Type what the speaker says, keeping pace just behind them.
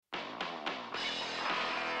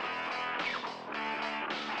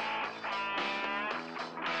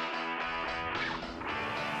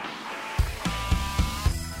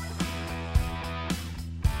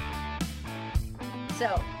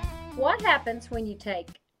So, what happens when you take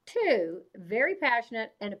two very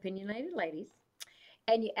passionate and opinionated ladies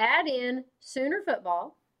and you add in Sooner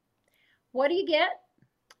football? What do you get?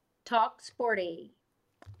 Talk Sporty.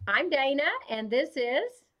 I'm Dana, and this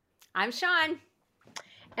is, I'm Shawn.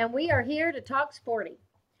 and we are here to talk Sporty.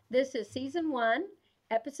 This is season one,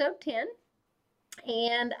 episode 10,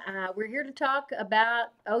 and we're here to talk about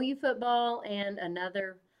OU football and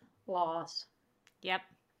another loss. Yep.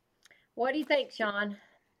 What do you think, Shawn?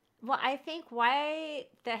 Well, I think why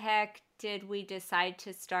the heck did we decide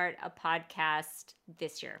to start a podcast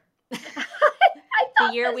this year? I The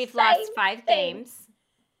thought year the we've lost same 5 thing. games.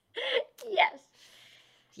 Yes.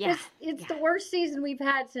 Yeah. It's the worst season we've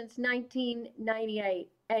had since 1998.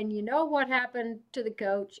 And you know what happened to the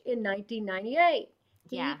coach in 1998?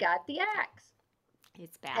 He Yeah. got the axe.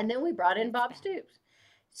 It's bad. And then we brought in It's Bob bad. Stoops.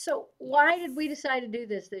 So why Yes. did we decide to do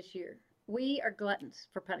this year? We are gluttons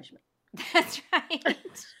for punishment. That's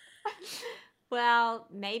right. Well,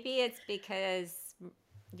 maybe it's because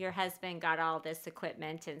your husband got all this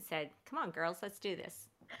equipment and said, "Come on, girls, let's do this."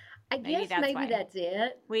 I Maybe guess that's maybe why. that's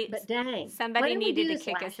it. But dang, why Somebody didn't we do needed to this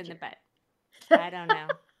kick us last in the year? butt. I don't know.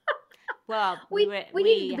 Well, We needed to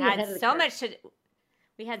be ahead had of the so curve. much to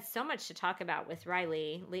we had so much to talk about with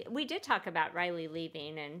Riley. We did talk about Riley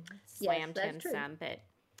leaving and slammed that's him true. some, but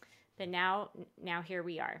now here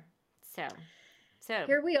we are. So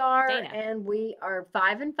Here we are, Dana. and we are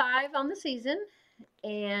 5-5 on the season.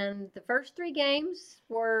 And the first 3 games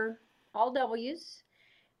were all W's.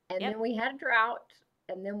 And Yep. then we had a drought.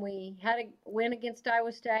 And then we had a win against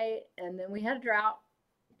Iowa State. And then we had a drought.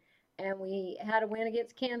 And we had a win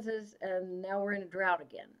against Kansas. And now we're in a drought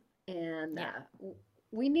again. And Yeah.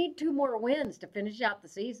 we need 2 more wins to finish out the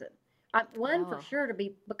season. One for Oh. sure to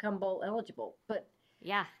become bowl eligible. But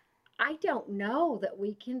Yeah. I don't know that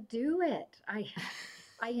we can do it. I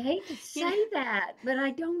hate to say that, but I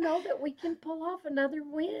don't know that we can pull off another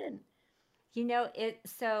win.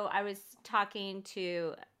 So I was talking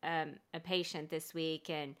to a patient this week,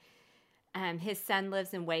 and his son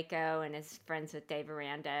lives in Waco and is friends with Dave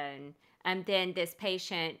Aranda, and then this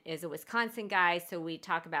patient is a Wisconsin guy, so we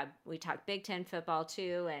talk Big Ten football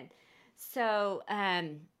too, and so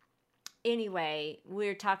anyway,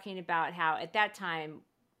 we're talking about how at that time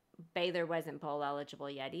Baylor wasn't bowl eligible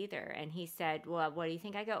yet either, and he said, "Well, what do you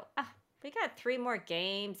think?" I go, we got 3 more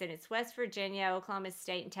games, and it's West Virginia, Oklahoma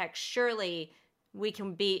State, and Tech. Surely we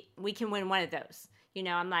can win one of those.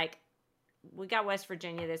 I'm like, we got West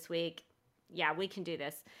Virginia this week. Yeah, we can do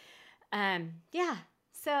this. Yeah.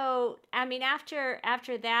 So I mean, after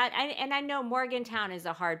that, and I know Morgantown is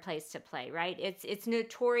a hard place to play, right? It's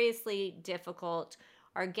notoriously difficult.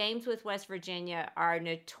 Our games with West Virginia are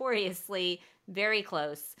notoriously very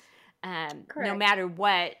close. No Correct. matter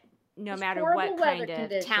what It's kind horrible weather of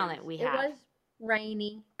conditions. talent we have. It was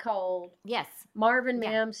rainy, cold. Yes. Marvin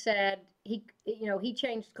Yeah. Mims said he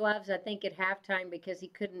changed gloves, I think, at halftime because he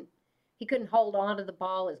couldn't hold on to the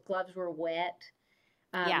ball. His gloves were wet.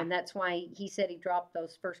 Yeah. And that's why he said he dropped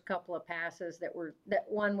those first couple of passes that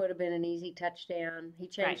one would have been an easy touchdown. He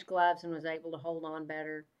changed Right. gloves and was able to hold on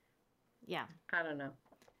better. Yeah. I don't know.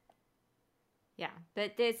 Yeah.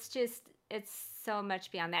 But it's so much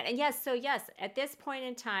beyond that. And yes, at this point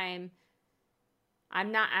in time, I'm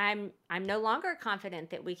no longer confident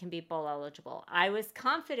that we can be bowl eligible. I was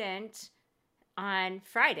confident on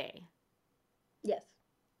Friday. Yes.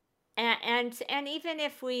 And even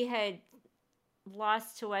if we had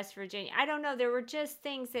lost to West Virginia, I don't know, there were just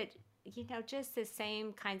things that, just the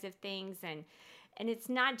same kinds of things, and it's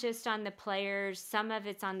not just on the players. Some of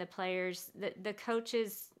it's on the players. The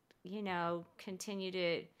coaches, continue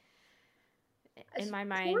to, in my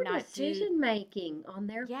mind, poor not do decision making on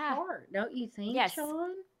their Yeah. part, don't you think, Yes.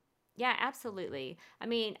 Shawn? Yeah, absolutely. I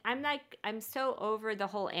mean, I'm so over the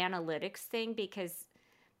whole analytics thing because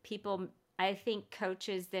I think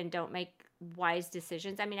coaches then don't make wise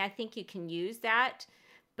decisions. I mean, I think you can use that,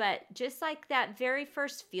 but just like that very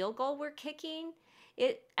first field goal we're kicking,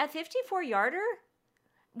 a 54-yarder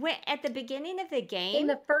at the beginning of the game. In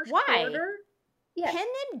the first why? quarter? Yes. Pin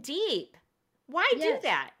them deep. Why do Yes.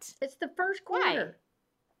 that? It's the first Why? quarter.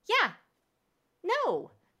 Yeah.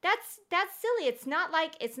 No. That's silly. It's not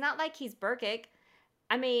like he's Burkick.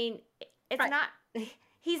 I mean, it's Right. not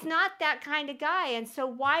he's not that kind of guy. And so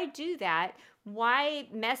why do that? Why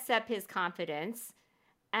mess up his confidence?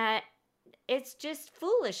 It's just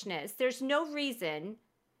foolishness. There's no reason.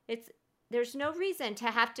 There's no reason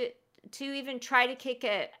to have to even try to kick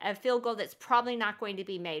a field goal that's probably not going to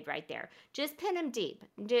be made right there. Just pin him deep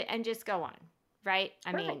and just go on, right?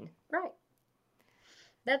 I mean, right.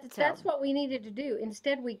 That's what we needed to do.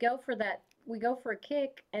 Instead, we go for a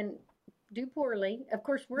kick, and do poorly. Of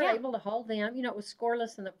course, we're Yeah, able to hold them. You know, it was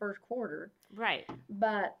scoreless in the first quarter, right.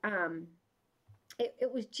 but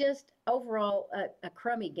it was just overall a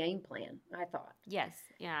crummy game plan, I thought. Yes,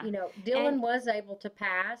 yeah. You know, And Dylan was able to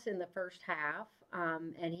pass in the first half,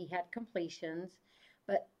 and he had completions,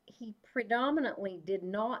 but he predominantly did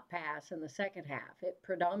not pass in the second half. It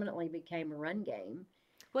predominantly became a run game.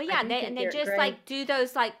 well, I yeah, do they think and they Derek just Gray, like do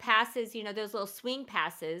those like passes, those little swing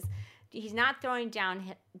passes. He's not throwing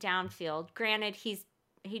downfield. Granted,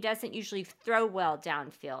 he doesn't usually throw well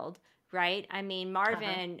downfield, right? I mean, uh-huh,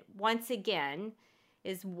 Marvin once again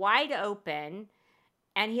is wide open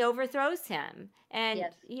and he overthrows him. And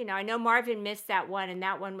yes, I know Marvin missed that one, and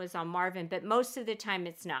that one was on Marvin, but most of the time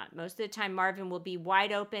it's not. Most of the time Marvin will be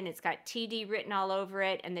wide open. It's got TD written all over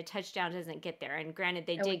it, and the touchdown doesn't get there. And granted,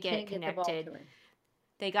 they and we did get can't get the ball connected. to him.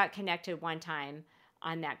 They got connected one time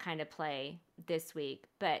on that kind of play this week,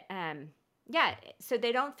 but yeah. So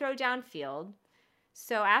they don't throw downfield.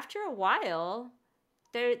 So after a while,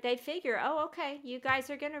 they figure, oh, okay, you guys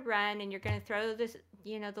are going to run and you're going to throw this,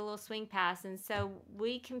 the little swing pass. And so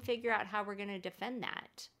we can figure out how we're going to defend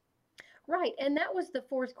that. Right, and that was the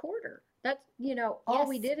fourth quarter. That's, all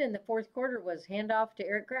we Yes. did in the fourth quarter was hand off to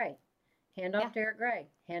Eric Gray, hand Yeah. off to Eric Gray,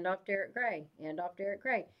 hand off to Eric Gray, hand off to Eric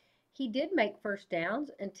Gray. He did make first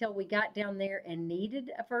downs until we got down there and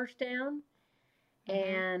needed a first down, Mm-hmm.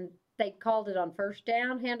 and they called it on first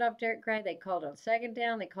down, hand off to Eric Gray. They called on second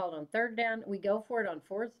down. They called on third down. We go for it on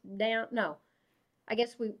fourth down. No, I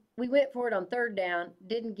guess we went for it on third down,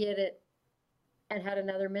 didn't get it, and had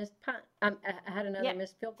another missed punt. Had another Yeah.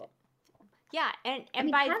 missed field goal. Yeah. I And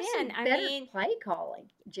mean, by have some then, I better mean, play calling,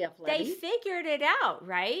 Jeff they Levy. figured it out,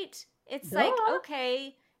 right? It's Duh. like,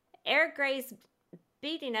 okay, Eric Gray's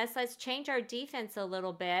beating us. Let's change our defense a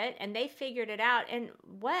little bit. And they figured it out. And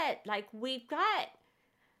what? Like, we've got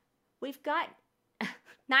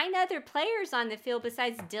 9 other players on the field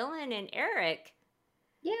besides Dylan and Eric.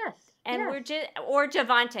 Yes. And Yes. we're just, or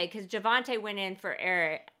Javante, because Javante went in for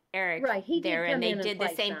Eric Right. He did there, and come they in and did the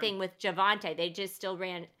play same some. thing with Javante. They just still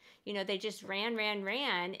ran, they just ran,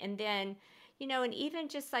 and then, and even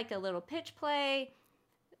just like a little pitch play,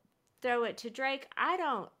 throw it to Drake.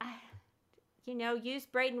 Use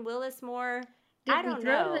Braden Willis more. I Did we don't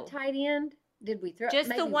throw to the know. tight end? Did we throw Just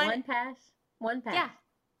maybe the one, one pass? One pass. yeah,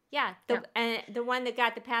 yeah, Yeah. and the one that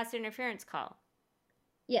got the pass interference call.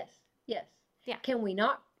 Yes. Yes. Yeah. Can we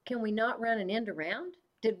not run an end around?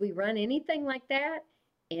 Did we run anything like that?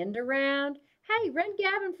 End around. Hey, run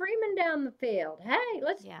Gavin Freeman down the field.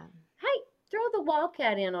 Yeah, Hey, throw the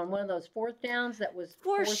Wildcat in on one of those fourth downs that was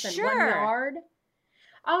for fourth and sure. 1 yard.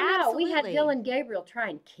 Oh no, we had Absolutely. Dylan Gabriel try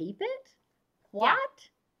and keep it? Yeah. What?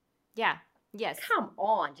 Yeah. Yes. Come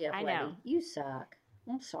on, Jeff I Levy. know. You suck.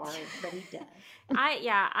 I'm sorry, but he does.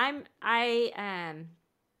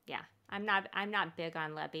 I'm not big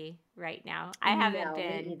on Levy right now. I haven't No, me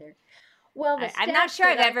been. either. Well, the I'm not stats sure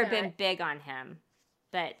that I've I ever got. been big on him,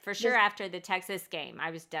 but for sure This, after the Texas game,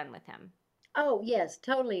 I was done with him. oh, yes,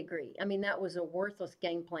 totally agree. I mean, that was a worthless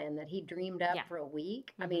game plan that he dreamed up Yeah. for a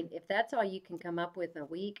week. I Hmm. mean, if that's all you can come up with in a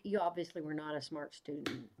week, you obviously were not a smart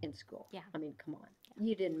student in school. Yeah. I mean, come on.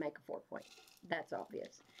 You didn't make a 4 point. That's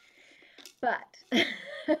obvious. But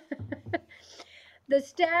the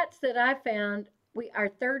stats that I found, our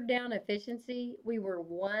third down efficiency, we were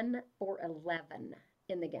 1 for 11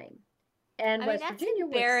 in the game. And I mean, West that's Virginia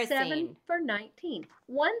was 7 embarrassing. for 19.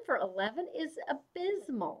 1 for 11 is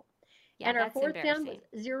abysmal. Yeah, And our that's fourth down was embarrassing.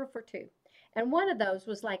 0 for 2. And one of those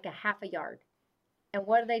was like a half a yard. And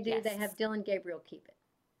what do? They Yes. have Dylan Gabriel keep it.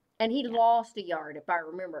 And he Yeah. lost a yard, if I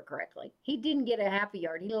remember correctly. He didn't get a half a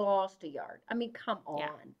yard. He lost a yard. I mean, come Yeah.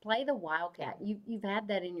 on. Play the Yeah. Wildcat. You've had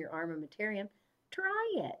that in your armamentarium.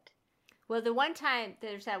 Try it. Well,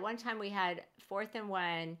 there's that one time we had 4th and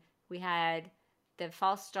 1. We had the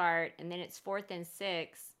false start, and then it's 4th and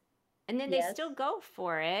 6, and then they still Yes. go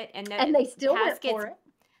for it, and And they still pass went for gets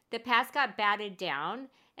it. the pass got batted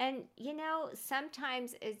down. And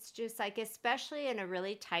sometimes it's just like, especially in a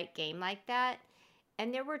really tight game like that,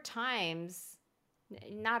 and there were times,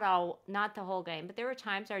 not the whole game, but there were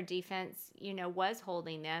times our defense was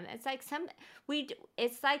holding them. It's like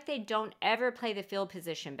it's like they don't ever play the field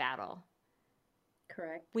position battle.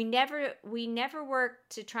 Correct. We never work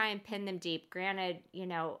to try and pin them deep. Granted,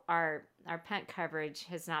 our punt coverage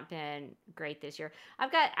has not been great this year.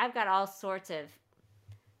 I've got all sorts of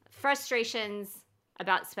frustrations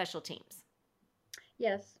about special teams.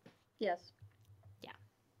 Yes. Yes. Yeah.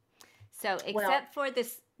 So Well, except for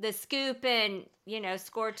the scoop and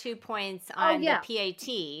score 2 points oh on the yeah.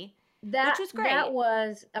 PAT, That which was great. that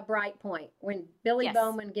was a bright point when Billy Yes.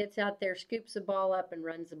 Bowman gets out there, scoops the ball up, and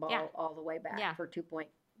runs the Yeah. ball all the way back Yeah. for 2 point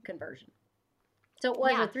conversion. So it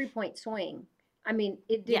was a Yeah. 3-point swing. I mean,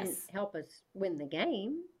 it didn't Yes. help us win the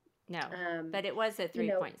game. No. Um, But it was a you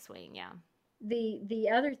know, 3-point swing. Yeah. the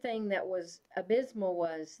other thing that was abysmal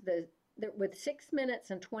was with 6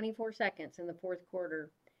 minutes and 24 seconds in the fourth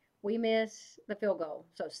quarter, we miss the field goal.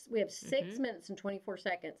 So we have six Mm-hmm. minutes and 24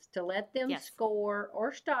 seconds to let them Yes. score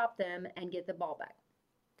or stop them and get the ball back.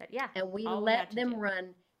 Yeah. And we All we had let to do. them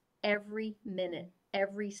run every minute,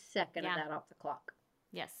 every second of Yeah. that off the clock.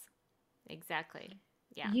 Yes. Exactly.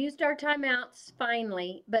 Yeah. Used our timeouts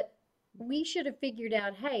finally, but we should have figured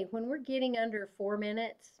out, hey, when we're getting under 4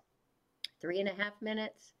 minutes, 3.5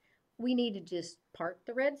 minutes, we need to just park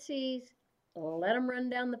the Red Seas, let them run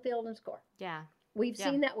down the field and score. Yeah. We've Yeah.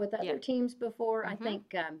 seen that with other Yeah. teams before. I Mm-hmm.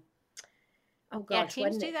 think, oh Yeah. gosh,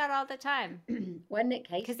 Teams do that all the time wasn't it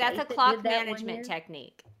because that's a K-State that clock did that one management year?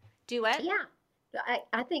 technique. Do what? Yeah.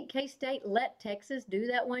 I think K-State let Texas do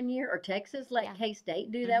that one year, or Texas let Yeah.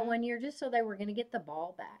 K-State do that Mm-hmm. one year just so they were going to get the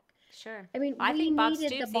ball back. Sure. I mean, I we think Bob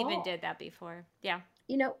needed the Stoops even ball. did that before. Yeah.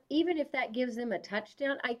 Even if that gives them a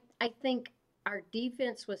touchdown, I think our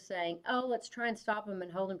defense was saying, oh, let's try and stop them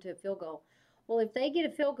and hold them to a field goal. Well, if they get a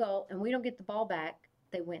field goal and we don't get the ball back,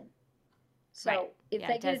 they win. So Right. if Yeah.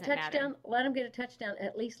 they It get a doesn't matter. touchdown, let them get a touchdown.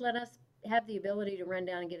 At least let us have the ability to run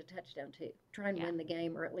down and get a touchdown too. Try and Yeah. win the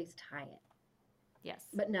game or at least tie it. Yes.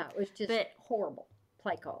 But no, it was just But horrible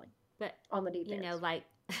play calling but on the defense. like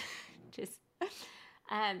just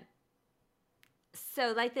um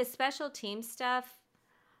so like the special team stuff.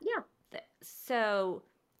 Yeah. So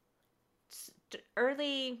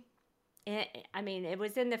early, I mean, it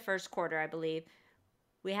was in the first quarter, I believe.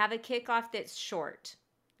 We have a kickoff that's short.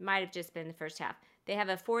 Might have just been the first half. They have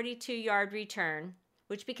a 42-yard return,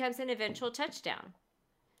 which becomes an eventual touchdown.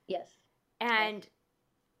 Yes. And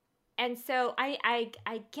and so I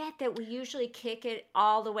get that we usually kick it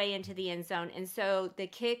all the way into the end zone, and so the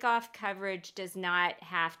kickoff coverage does not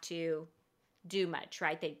have to do much,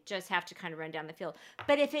 right? They just have to kind of run down the field.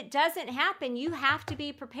 But if it doesn't happen, you have to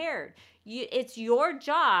be prepared. It's your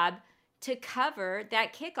job to cover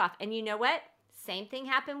that kickoff. And you know what? Same thing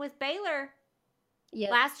happened with Baylor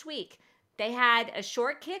last week. They had a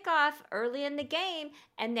short kickoff early in the game,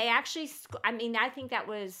 and they actually, I think that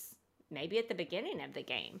was maybe at the beginning of the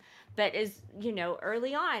game, but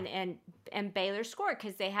early on, and Baylor scored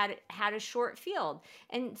because they had a short field.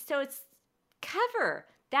 And so it's cover.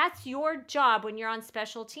 That's your job when you're on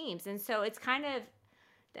special teams. And so it's kind of,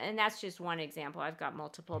 and that's just one example. I've got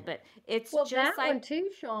multiple, but it's just that like one too,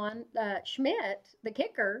 Shawn. Schmidt, the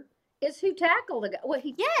kicker, is who tackled the guy. Well,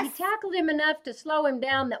 he tackled him enough to slow him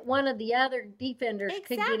down that one of the other defenders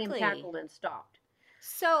could get him tackled and stopped.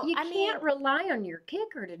 So you can't rely on your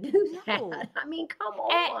kicker to do that. I mean, come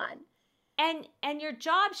on. And your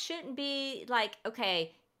job shouldn't be like,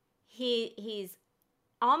 okay, he's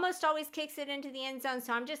almost always kicks it into the end zone,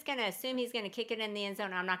 so I'm just going to assume he's going to kick it in the end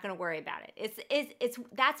zone. I'm not going to worry about it. It's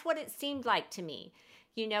that's what it seemed like to me.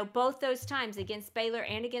 Both those times against Baylor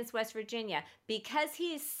and against West Virginia, because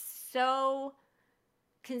he's so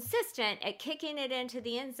consistent at kicking it into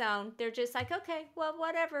the end zone, they're just like, okay, well,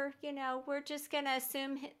 whatever, we're just going to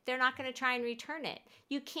assume they're not going to try and return it.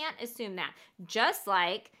 You can't assume that. Just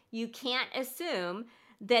like you can't assume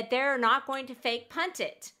that they're not going to fake punt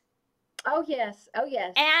it. Oh, yes. Oh,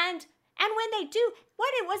 yes. And when they do,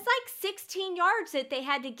 it was like 16 yards that they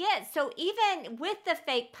had to get. So even with the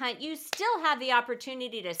fake punt, you still have the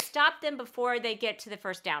opportunity to stop them before they get to the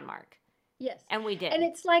first down mark. Yes. And we did. And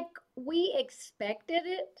it's like we expected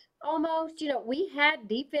it almost. We had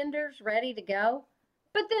defenders ready to go,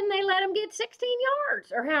 but then they let them get 16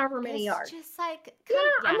 yards or however many yards. Just like,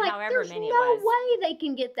 I'm like, however there's many no way they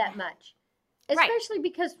can get that much. Especially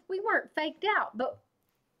because we weren't faked out, but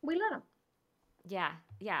we let them. Yeah.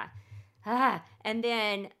 And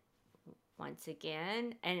then once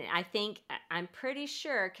again, and I'm pretty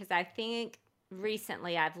sure, because I think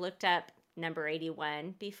recently I've looked up number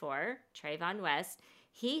 81 before, Trayvon West.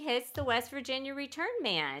 He hits the West Virginia return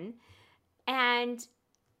man. And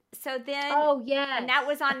so then, oh, yeah. And that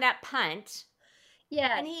was on that punt.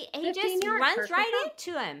 Yeah. And he just runs right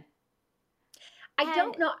into him. I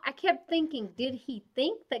don't know. I kept thinking, did he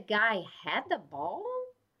think the guy had the ball?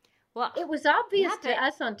 Well, it was obvious to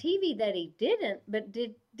us on TV that he didn't, but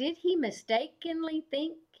did he mistakenly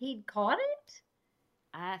think he'd caught it?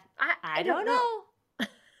 I don't know.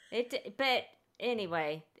 But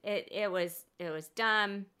anyway, it was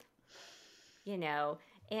dumb,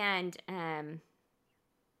 and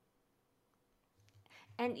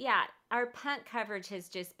yeah, our punt coverage has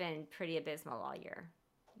just been pretty abysmal all year,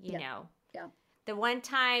 you know. Yeah. The one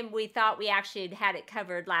time we thought we actually had it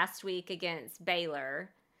covered last week against Baylor,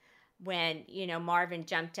 when Marvin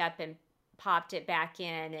jumped up and popped it back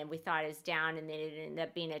in and we thought it was down and then it ended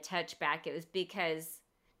up being a touchback. It was because,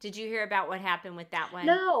 did you hear about what happened with that one?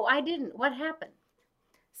 No, I didn't. What happened?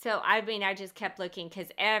 So, I mean, I just kept looking because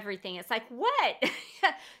everything, it's like, what?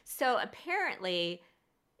 So, apparently,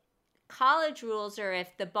 college rules are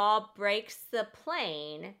if the ball breaks the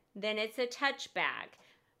plane, then it's a touchback.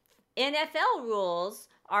 NFL rules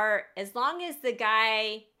are as long as the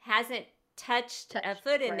guy hasn't touched a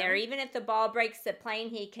foot in there, even if the ball breaks the plane,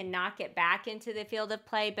 he can knock it back into the field of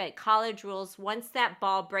play. But college rules, once that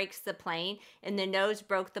ball breaks the plane and the nose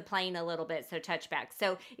broke the plane a little bit, so touchback.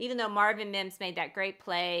 So even though Marvin Mims made that great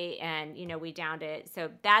play and, we downed it. So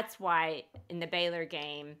that's why in the Baylor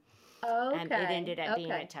game, it ended up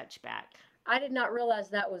being a touchback. I did not realize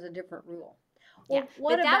that was a different rule. Well,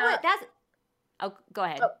 what about... Oh, go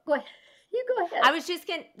ahead. Oh, go ahead. You go ahead. I was just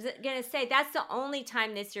gonna say that's the only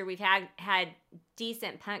time this year we've had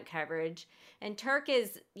decent punt coverage, and Turk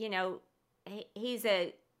is, he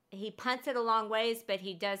punts it a long ways, but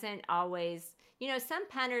he doesn't always. Some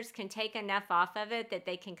punters can take enough off of it that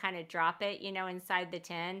they can kind of drop it, inside the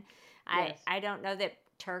 10. Yes. I don't know that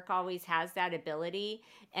Turk always has that ability,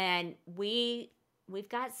 and we've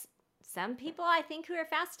got some people I think who are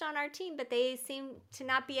fast on our team, but they seem to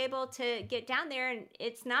not be able to get down there. And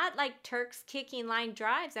it's not like Turk's kicking line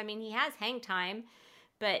drives. I mean, he has hang time,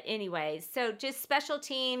 but anyways, so just special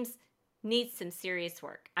teams needs some serious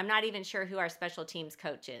work. I'm not even sure who our special teams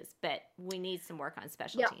coach is, but we need some work on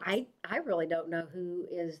special teams. I really don't know who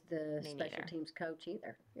is the special teams coach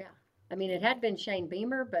either. Yeah. I mean, it had been Shane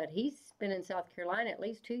Beamer, but he's been in South Carolina at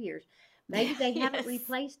least 2 years. Maybe they haven't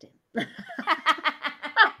replaced him.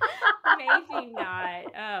 Maybe not.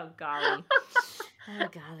 Oh, golly. Oh,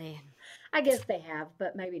 golly. I guess they have,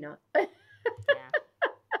 but maybe not. Yeah.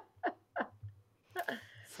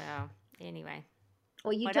 So, anyway.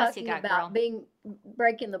 Well, you talking about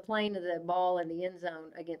breaking the plane of the ball in the end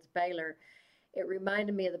zone against Baylor. It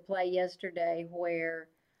reminded me of the play yesterday where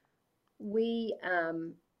we,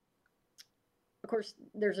 of course,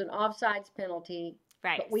 there's an offsides penalty.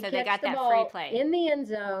 Right. But we so catch they got the that ball free play in the end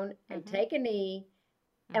zone and take a knee.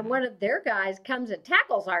 And one of their guys comes and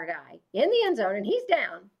tackles our guy in the end zone, and he's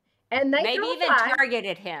down. And they maybe even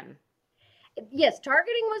targeted him. Yes,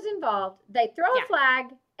 targeting was involved. They throw a flag,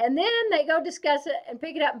 and then they go discuss it and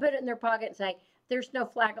pick it up and put it in their pocket and say, "There's no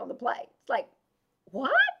flag on the play." It's like, what?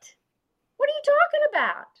 What are you talking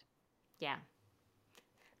about? Yeah.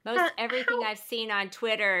 Most everything I've seen on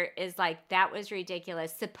Twitter is like, that was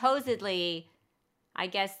ridiculous. Supposedly, I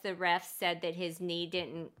guess the ref said that his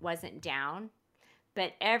knee wasn't down.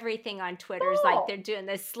 But everything on Twitter is like they're doing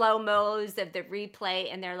the slow-mos of the replay,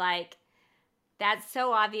 and they're like, that's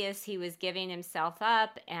so obvious he was giving himself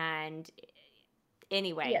up. And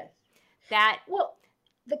anyway,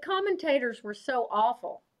 the commentators were so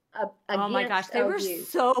awful. Oh my gosh, they were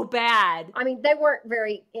so bad. I mean, they weren't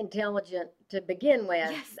very intelligent to begin with.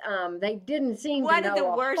 Yes. They didn't seem to know one of the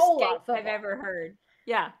worst games I've ever heard.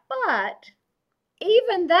 Yeah. But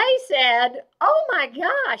even they said, "Oh my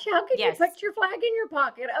gosh, how could you put your flag in your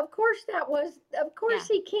pocket?" Of course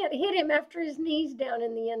he can't hit him after his knee's down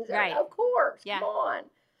in the end zone. Right. Of course. Yeah. Come on.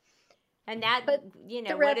 And that,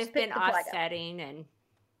 would have been offsetting. And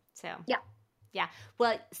so. Yeah. Yeah.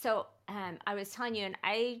 Well, so I was telling you, and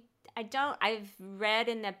I've read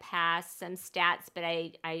in the past some stats, but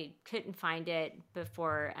I couldn't find it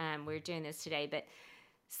before we were doing this today, but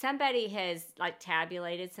somebody has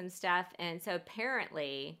tabulated some stuff. And so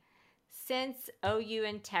apparently since OU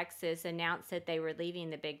and Texas announced that they were leaving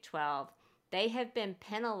the Big 12, they have been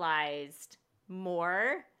penalized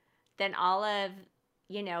more than all of,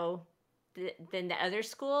 than the other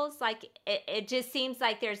schools. It just seems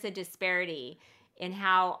like there's a disparity in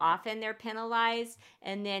how often they're penalized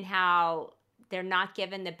and then how they're not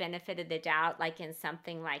given the benefit of the doubt, in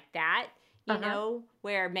something like that.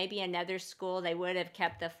 Where maybe another school, they would have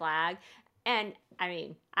kept the flag. And I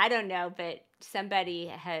mean, I don't know, but somebody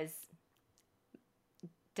has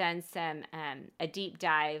done a deep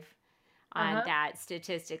dive on that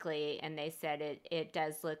statistically. And they said it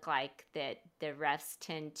does look like that the refs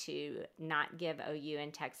tend to not give OU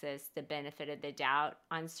and Texas the benefit of the doubt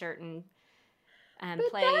on certain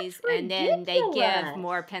plays, and then they give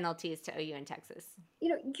more penalties to OU and Texas.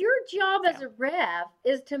 Your job as a ref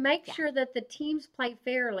is to make sure that the teams play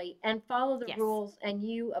fairly and follow the rules, and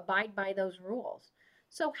you abide by those rules.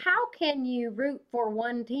 So how can you root for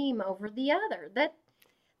one team over the other? That's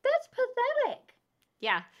pathetic.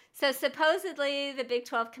 Yeah. So supposedly the Big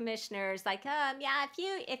 12 commissioners if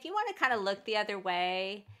you want to kind of look the other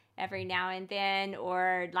way every now and then,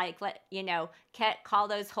 or call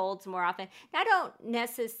those holds more often. I don't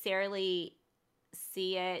necessarily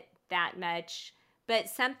see it that much. But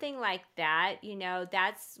something like that,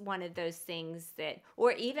 that's one of those things that,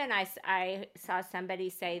 or even I saw somebody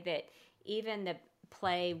say that even the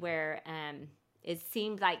play where it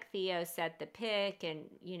seemed like Theo set the pick, and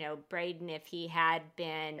Braden, if he'd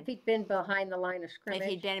been behind the line of scrimmage, if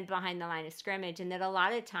he'd been behind the line of scrimmage, and that a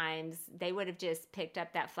lot of times they would have just picked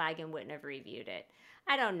up that flag and wouldn't have reviewed it.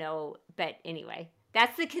 I don't know, but anyway,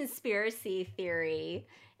 that's the conspiracy theory,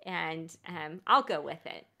 and I'll go with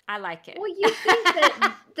it. I like it. Well, you think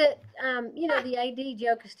that the AD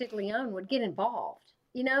Joe Castiglione would get involved.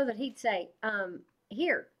 That he'd say,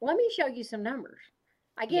 "Here, let me show you some numbers."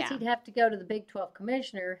 I guess he'd have to go to the Big 12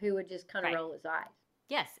 commissioner, who would just kind of roll his eyes.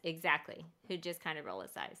 Yes, exactly. Who'd just kind of roll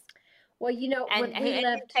his eyes. Well, when we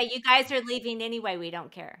left, say, "You guys are leaving anyway. We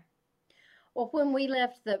don't care." Well, when we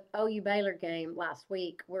left the OU Baylor game last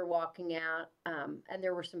week, we're walking out, and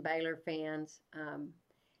there were some Baylor fans,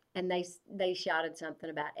 and they shouted something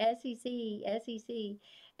about SEC, SEC,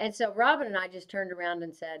 and so Robin and I just turned around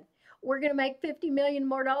and said, "We're going to make $50 million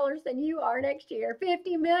more than you are next year.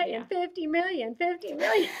 50 million, 50 million, 50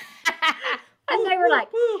 million." And they were like,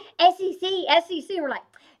 SEC, SEC. We're like,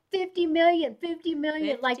 50 million, 50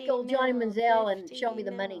 million, like old Johnny Manziel and Show Me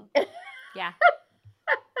the Money. Yeah.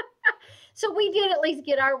 So we did at least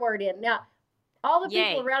get our word in. Now, all the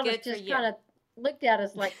people around us just kind of looked at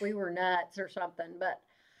us like we were nuts or something, but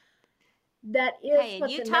that is what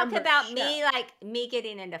you the talk about show. me, like me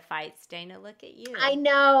getting into fights, Dana. Look at you. I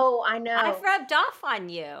know. I've rubbed off on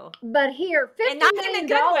you. But here, $50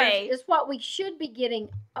 million is what we should be getting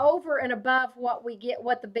over and above what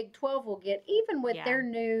the Big 12 will get, even with their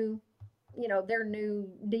new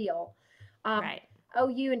deal. Right.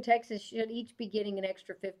 OU and Texas should each be getting an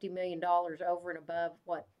extra $50 million over and above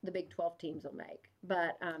what the Big 12 teams will make.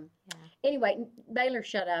 But anyway, Baylor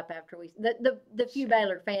shut up after the few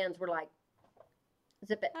Baylor fans were like,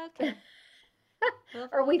 zip it. Okay.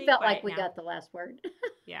 Or we felt like we got the last word.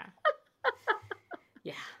 Yeah.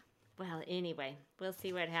 Yeah. Well, anyway, we'll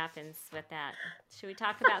see what happens with that. Should we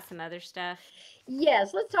talk about some other stuff?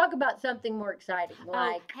 Yes, let's talk about something more exciting.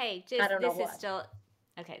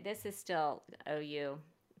 This is still OU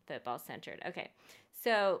football centered. Okay.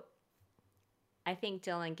 So I think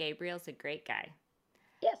Dylan Gabriel's a great guy.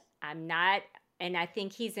 Yes. I'm not, and I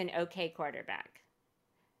think he's an okay quarterback.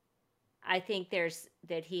 I think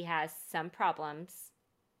that he has some problems,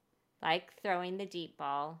 like throwing the deep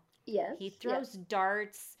ball. Yes. He throws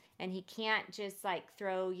darts, and he can't just like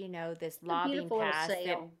throw, this lobbing pass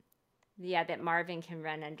that Marvin can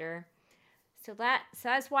run under. So I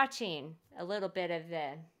was watching a little bit of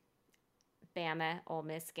the Bama Ole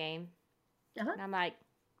Miss game, and I'm like,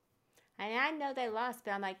 and I know they lost,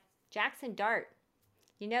 but I'm like, Jackson Dart,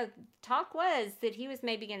 talk was that he was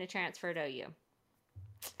maybe going to transfer to OU.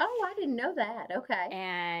 Oh, I didn't know that. Okay.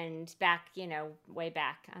 And back, way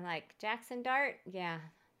back, I'm like, Jackson Dart, yeah,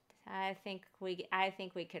 I think we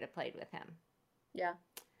could have played with him. Yeah.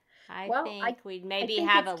 I think we'd maybe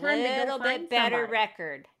have a little bit better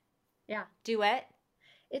record. Yeah. Do what?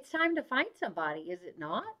 It's time to find somebody, is it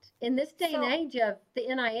not? In this day and age of the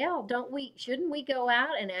NIL, shouldn't we go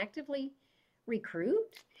out and actively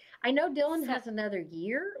recruit? I know Dylan has another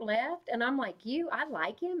year left, and I'm like you, I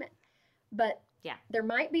like him, but there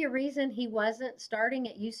might be a reason he wasn't starting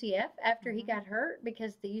at UCF after he got hurt,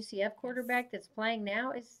 because the UCF quarterback that's playing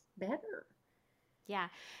now is better. Yeah.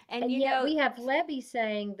 And yet we have Levy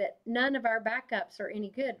saying that none of our backups are any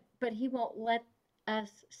good, but he won't let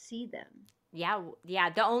us see them. Yeah.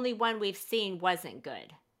 The only one we've seen wasn't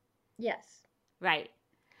good. Yes. Right.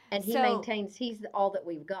 And he maintains he's all that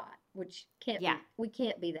we've got, which we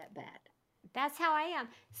can't be that bad. That's how I am.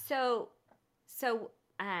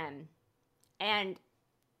 And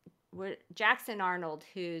Jackson Arnold,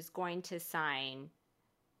 who's going to sign,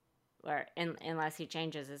 or unless he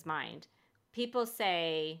changes his mind, people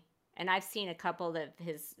say, and I've seen a couple of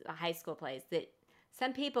his high school plays, that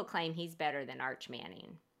some people claim he's better than Arch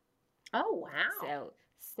Manning. Oh, wow.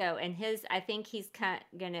 So and I think he's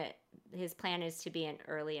his plan is to be an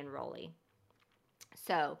early enrollee.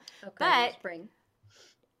 So, but spring.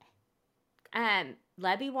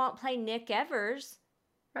 Levy won't play Nick Evers.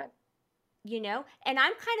 Right. And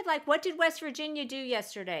I'm kind of like, what did West Virginia do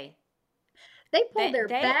yesterday? They pulled their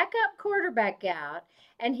backup quarterback out,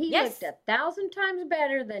 and he looked 1,000 times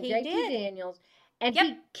better than JT Daniels, and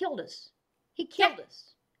he killed us. He killed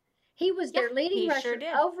us. He was their leading rusher,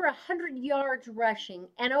 over 100 yards rushing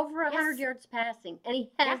and over 100 yards passing, and he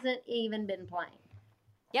hasn't even been playing.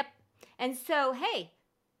 Yep. And so, hey,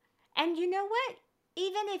 and you know what?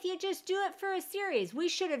 Even if you just do it for a series, we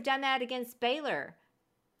should have done that against Baylor.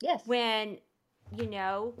 Yes. When,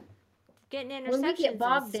 getting interceptions when we get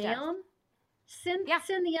bogged and stuff. down, send Yeah.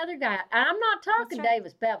 the other guy out. And I'm not talking That's right.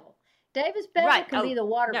 Davis Bevel. Davis Bevel Right. can be the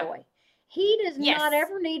water no. boy. He does Yes. not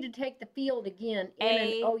ever need to take the field again in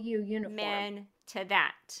an OU uniform. Amen to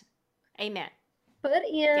that. Amen. Put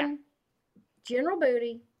in General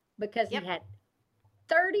Booty because he had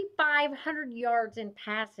 3,500 yards in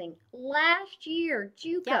passing last year.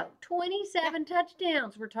 JUCO, 27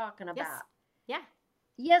 touchdowns we're talking about. Yes. Yeah.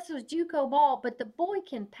 Yes, it was JUCO ball, but the boy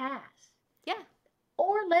can pass. Yeah.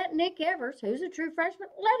 Or let Nick Evers, who's a true freshman,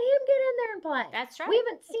 let him get in there and play. That's right. We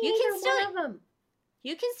haven't seen either one of them.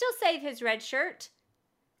 You can still save his red shirt.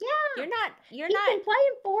 Yeah. You're He's not. been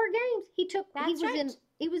playing 4 games. That's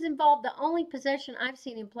He was involved. The only possession I've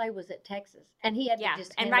seen him play was at Texas, and he had to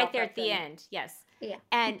just and right there at the end. Yes. Yeah.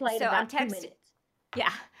 And he played so about I'm 2 texting. minutes.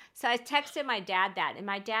 Yeah. So I texted my dad that, and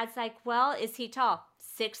my dad's like, "Well, is he tall?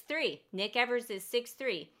 6'3". Nick Evers is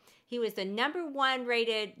 6'3". He was the number 1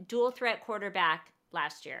 rated dual threat quarterback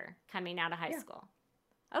last year coming out of high school.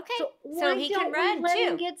 Okay. So he can run let too.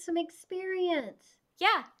 him get some experience.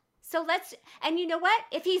 Yeah. So and you know what?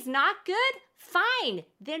 If he's not good, fine.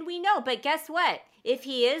 Then we know. But guess what? If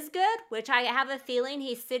he is good, which I have a feeling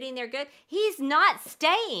he's sitting there good, he's not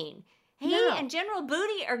staying. He and General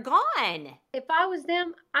Booty are gone. If I was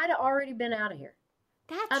them, I'd have already been out of here.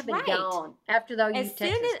 That's I'd right. been gone after the OU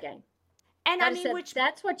Texas game. And I mean,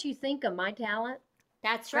 that's what you think of my talent.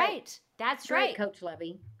 That's right. That's Great, right. Coach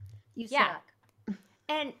Levy. You suck.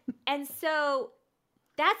 And so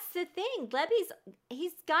that's the thing.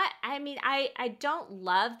 He's got, I mean, I don't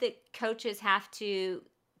love that coaches have to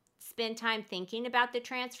spend time thinking about the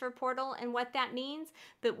transfer portal and what that means.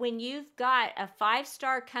 But when you've got a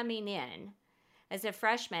 5-star coming in as a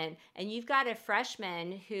freshman, and you've got a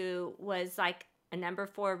freshman who was like a number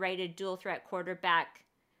 4 rated dual threat quarterback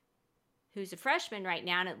who's a freshman right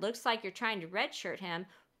now, and it looks like you're trying to redshirt him,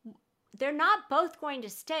 they're not both going to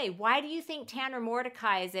stay. Why do you think Tanner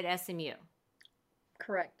Mordecai is at SMU?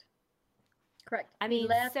 Correct. I mean, he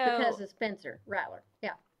left because of Spencer Rattler.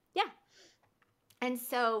 Yeah. Yeah. And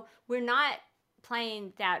so we're not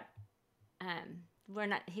playing that.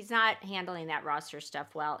 He's not handling that roster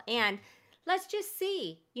stuff well. And let's just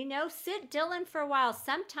see, sit Dylan for a while.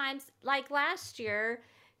 Sometimes, like last year,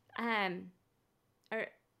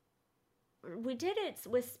 we did it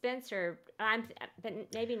with Spencer, but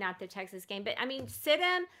maybe not the Texas game. But I mean, sit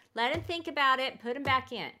him, let him think about it, put him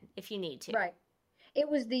back in if you need to. Right. It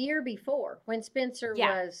was the year before when Spencer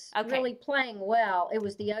was really playing well. It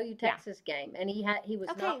was the OU Texas game, and he was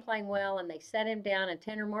not playing well, and they set him down. And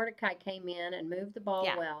Tanner Mordecai came in and moved the ball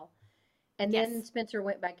well, and then Spencer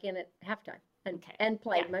went back in at halftime and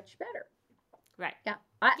played much better. Right. Yeah.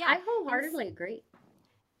 I wholeheartedly agree.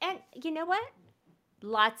 And you know what?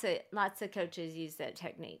 Lots of coaches use that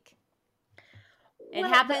technique. It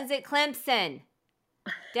happens at Clemson.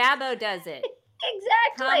 Dabo does it.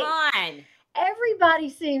 Exactly. Come on. Everybody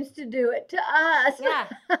seems to do it to us. Yeah.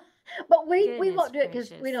 But we won't do it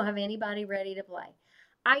because we don't have anybody ready to play.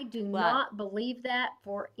 I do not believe that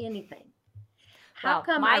for anything. How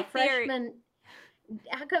come the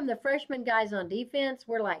freshman guys on defense,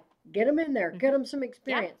 we're like, get them in there, get them some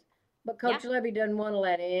experience. Yeah. But Coach Levy doesn't want to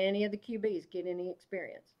let any of the QBs get any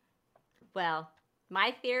experience. Well,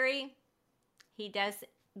 my theory,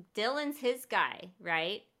 Dylan's his guy,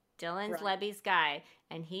 right? Dylan's Levy's guy,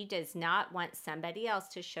 and he does not want somebody else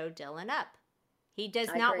to show Dylan up. He does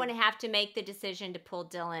not want to have to make the decision to pull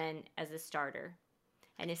Dylan as a starter.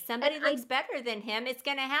 And if somebody looks better than him, it's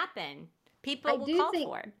going to happen. People will call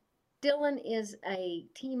for it. Dylan is a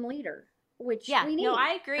team leader, which we need. No,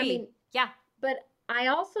 I agree. I mean, but I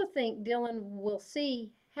also think Dylan will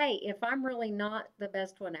see, hey, if I'm really not the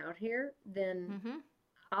best one out here, then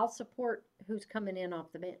I'll support who's coming in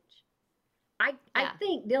off the bench. I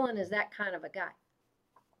think Dylan is that kind of a guy.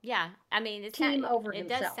 Yeah, I mean, it's team over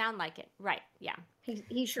himself. It does sound like it, right? Yeah,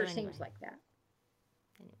 he sure seems like that.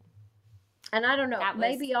 And I don't know,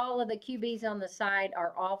 maybe all of the QBs on the side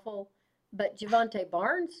are awful, but Javonte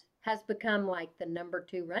Barnes has become like the number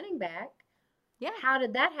 2 running back. Yeah, how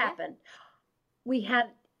did that happen? We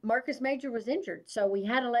had Marcus Major was injured, so we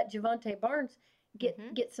had to let Javonte Barnes get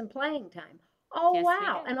some playing time. Oh, yes,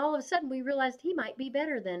 wow. And all of a sudden we realized he might be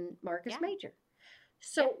better than Marcus Major.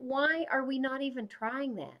 So why are we not even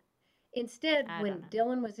trying that? Instead, when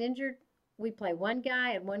Dylan was injured, we play one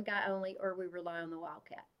guy and one guy only, or we rely on the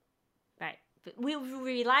Wildcat. Right. But we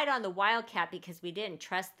relied on the Wildcat because we didn't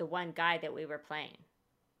trust the one guy that we were playing.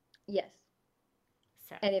 Yes.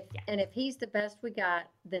 So, and if he's the best we got,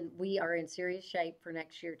 then we are in serious shape for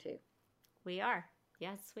next year too. We are.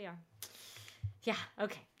 Yes, we are. Yeah,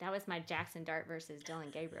 okay. That was my Jackson Dart versus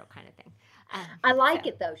Dylan Gabriel kind of thing. I So, like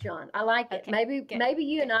it though, Shawn. I like it. okay, good, Maybe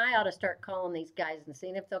you good. and I ought to start calling these guys and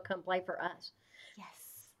seeing if they'll come play for us.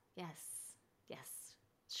 Yes, yes, yes.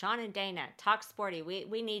 Shawn and Dana, talk sporty.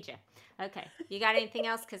 We need you. Okay, you got anything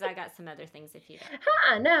else? Because I got some other things if you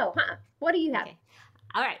don't. No, What do you have? Okay.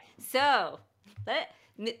 All right. So,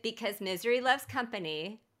 because misery loves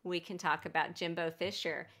company, we can talk about Jimbo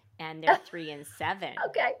Fisher, and they're 3-7.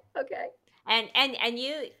 Okay, okay. And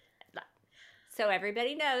you, so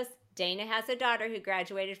everybody knows Dana has a daughter who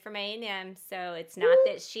graduated from A&M, so it's not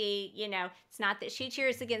Woo. that she, it's not that she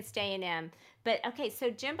cheers against A&M. But okay, so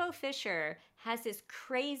Jimbo Fisher has this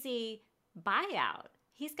crazy buyout.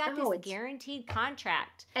 He's got this Oh, it's guaranteed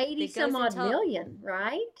contract 80 that goes some odd until, million,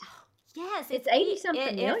 right? yes, It's 80 something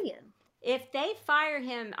if million. if they fire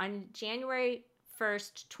him on January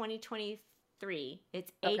 1st, 2023,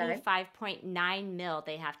 it's Okay. 85.9 mil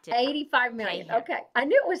they have to 85 pay million. him. Okay. I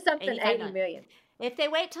knew it was something 85 80 million. million. If they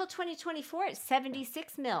wait till 2024, it's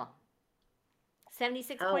 76 mil. Oh,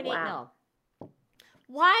 76.8 wow. mil.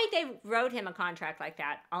 Why they wrote him a contract like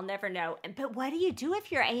that, I'll never know. But what do you do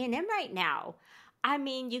if you're A&M right now? I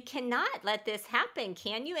mean, you cannot let this happen,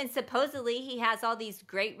 can you? And supposedly he has all these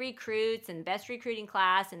great recruits and best recruiting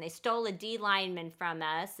class, and they stole a D lineman from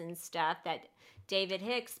us and stuff, that David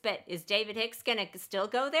Hicks. But is David Hicks going to still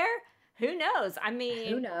go there? Who knows? I Who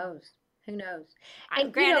mean, knows? Who knows?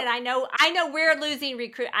 And granted, I know we're losing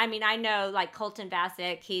recruit. I mean, I know like Colton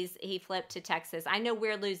Bassick, he flipped to Texas. I know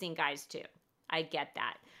we're losing guys too. I get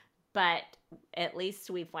that, but at least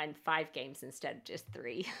we've won 5 games instead of just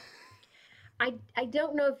 3. I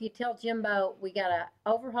don't know if you tell Jimbo we gotta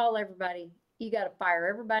overhaul everybody, you gotta fire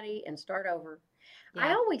everybody and start over. I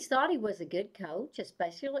Yeah, always thought he was a good coach,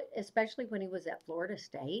 especially when he was at Florida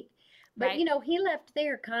State. But right. he left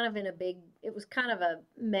there kind of in a big, it was kind of a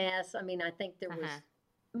mess. I mean, I think there Uh was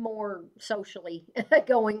huh. more socially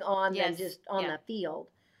going on than Yes. just on Yeah. the field.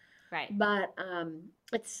 Right. But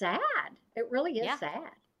it's sad. It really is Yeah.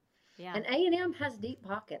 sad. Yeah. And A&M has deep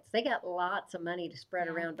pockets. They got lots of money to spread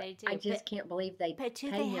Yeah. around, but They I do. just can't believe they But do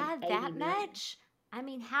pay they him have 80 that million. much? I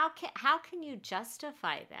mean, how can you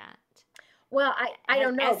justify that Well, I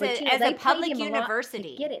don't know, as but a they paid public him a lot to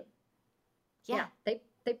university? get him. Yeah. Yeah,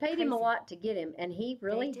 they paid him a Crazy. lot to get him, and he They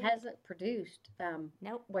really did. hasn't produced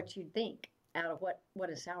Nope. what you'd think out of what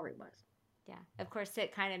his salary was. Yeah. Of course,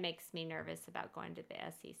 it kind of makes me nervous about going to the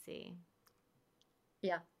SEC.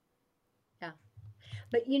 Yeah, yeah.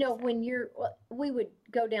 But So. when we would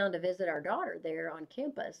go down to visit our daughter there on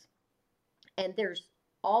campus, and there's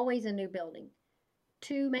always a new building,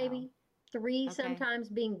 two Oh. maybe, three Okay. sometimes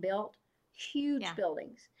being built, huge Yeah.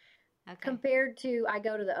 buildings. Okay. Compared to, I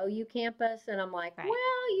go to the OU campus and I'm like, Right.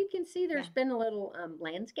 well, you can see Yeah. there's been a little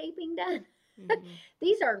landscaping done. Mhm.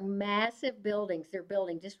 These are massive buildings. They're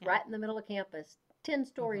building just Yeah. right in the middle of campus, 10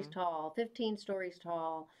 stories Mhm. tall, 15 stories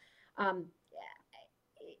tall. Um,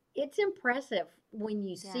 it's impressive when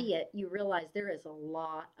you Yeah. see it. You realize there is a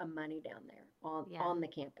lot of money down there Yeah. on the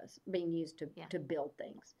campus being used Yeah. to build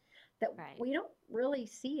things that Right. we don't really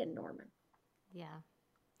see in Norman. Yeah.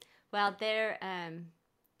 Well,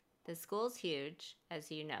 the school's huge,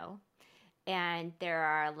 as you know, and there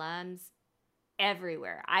are alums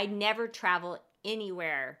everywhere. I never travel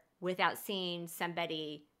anywhere without seeing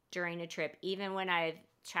somebody during a trip. Even when I've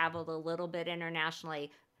traveled a little bit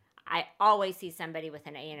internationally, I always see somebody with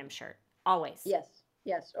an A&M shirt. Always. Yes,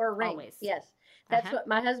 yes, or a ring. Always. Yes, that's Uh-huh. what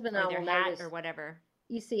my husband and Or I their will hat or notice. whatever.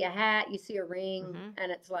 You see a hat, you see a ring, Mhm.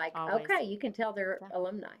 and it's like, Always. okay, you can tell they're Yeah.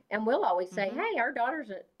 alumni. And we'll always say, Mhm. hey, our daughter's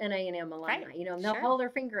an A&M Right. alumni, and they'll Sure. hold their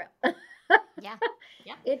finger up. Yeah.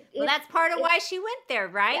 Yeah. it Well, it that's part of it why she went there,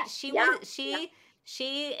 yeah, right? She yeah, was yeah.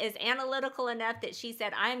 she is analytical enough that she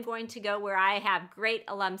said, "I'm going to go where I have great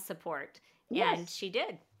alum support." And Yes, she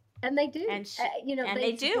did. and they do. And she and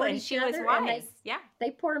They they do, support and each she was other, and wise. Yeah.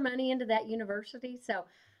 they pour money into that university. So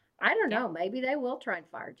I don't Yeah. know. Maybe they will try and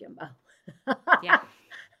fire Jimbo. Yeah.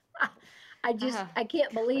 I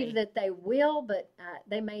can't believe Golly. that they will, but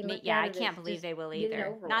they may Me, look yeah, at I it as can't believe just they will get it either.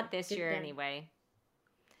 over with, Not this get it year done. anyway.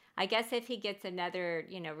 I guess if he gets another,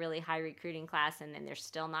 really high recruiting class and then they're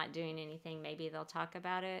still not doing anything, maybe they'll talk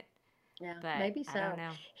about it. Yeah, But maybe I don't so.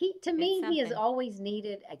 know. To It's me, he has something. always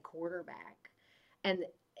needed a quarterback, and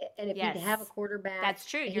if he'd have a Yes. quarterback, That's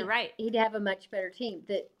true. You're right. he'd have a much better team.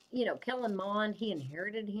 That Kellen Mond, he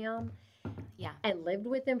inherited him Yeah. and lived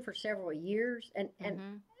with him for several years, and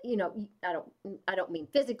Mhm. I don't mean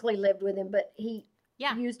physically lived with him, but he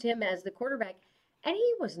Yeah. used him as the quarterback, and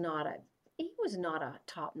he was not a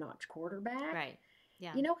top notch quarterback. Right.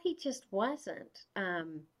 Yeah. He just wasn't.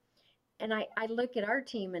 And I look at our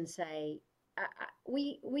team and say,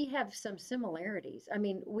 we have some similarities. I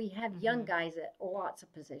mean, we have young Mm-hmm. guys at lots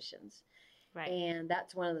of positions, Right. and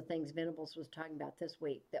that's one of the things Venables was talking about this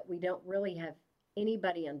week, that we don't really have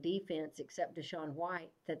anybody on defense except Deshaun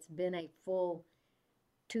White that's been a full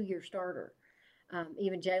 2-year starter.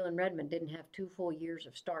 Even Jalen Redmond didn't have 2 full years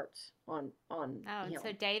of starts on Oh, and him.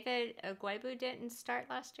 so David Ogwebu didn't start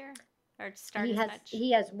last year or start He as has much?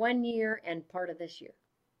 he has 1 year and part of this year.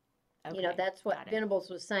 Okay, That's what got it. Venables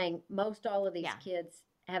was saying. Most all of these Yeah, kids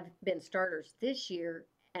have been starters this year,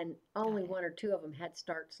 and got only it. one or two of them had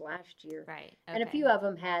starts last year, Right. and a Okay. few of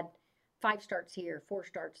them had 5 starts here, 4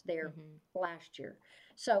 starts there Mm-hmm. last year.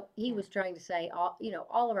 So he Yeah. was trying to say,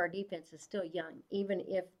 all of our defense is still young, even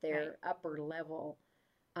if Right. they're upper level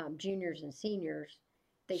juniors and seniors,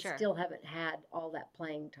 they Sure. still haven't had all that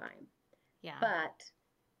playing time. Yeah. But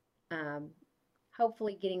um,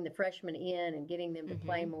 hopefully getting the freshmen in and getting them to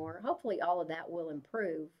play Mm-hmm. more, hopefully all of that will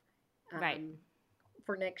improve Right. um,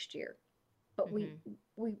 for next year. But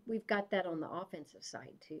Mm-hmm. we've got that on the offensive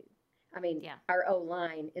side too. I mean, Yeah. our O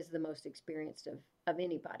line is the most experienced of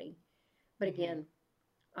anybody. But Mm-hmm. again,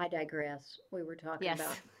 I digress. We were talking about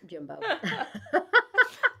Yes. Jimbo.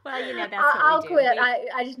 Well, that's what we I'll do. quit.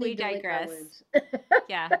 I just We need to lick my digress. wounds.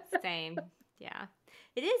 Yeah, same. Yeah.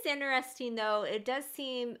 It is interesting though. It does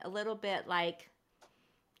seem a little bit like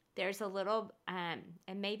there's a little and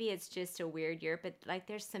maybe it's just a weird year, but like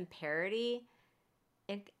there's some parity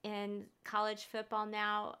in college football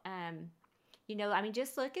now. I mean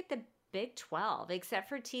just look at the Big 12 except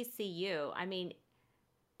for TCU. I mean,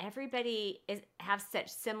 everybody have such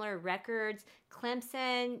similar records.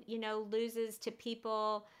 Clemson, loses to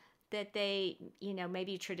people that they,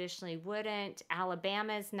 maybe traditionally wouldn't.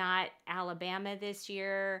 Alabama's not Alabama this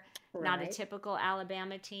year, not a Right. typical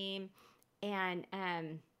Alabama team. And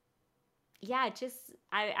yeah, just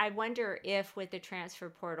I wonder if with the transfer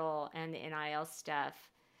portal and the NIL stuff,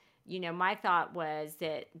 my thought was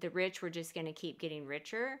that the rich were just going to keep getting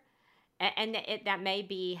richer, and that may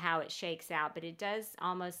be how it shakes out, but it does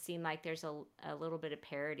almost seem like there's a little bit of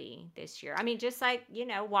parity this year. I mean, just like,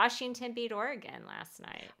 Washington beat Oregon last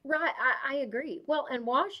night. Right. I agree. Well, and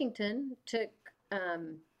Washington took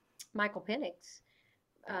um, Michael Penix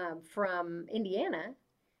from Indiana,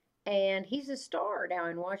 and he's a star now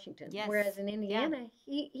in Washington. Yes. Whereas in Yeah. Indiana,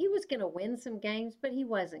 he was going to win some games, but he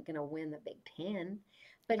wasn't going to win the Big Ten.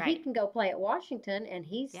 But he Right. can go play at Washington, and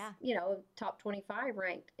he's, Yeah. top 25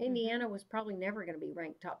 ranked. Mm-hmm. Indiana was probably never going to be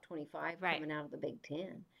ranked top 25 Right. coming out of the Big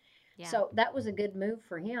Ten. Yeah. So that was a good move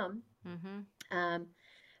for him. Mm-hmm. Um,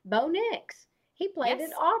 Bo Nix, he played at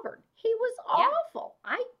Yes. Auburn. He was Yeah. awful.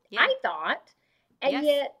 Yeah. I thought, and Yes.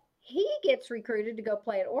 yet he gets recruited to go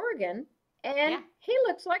play at Oregon, and Yeah. he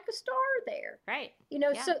looks like a star there. Right.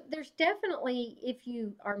 Yeah. So there's definitely, if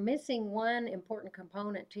you are missing one important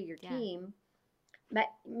component to your Yeah. team,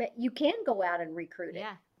 you can go out and recruit it,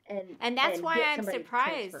 Yeah. and And that's and why get I'm somebody to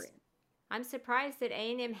transfer surprised. in. I'm surprised that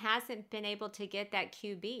A&M hasn't been able to get that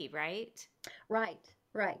QB, right? Right,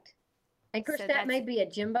 right. And of course, So that may that's be a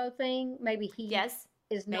Jimbo thing. Maybe he yes,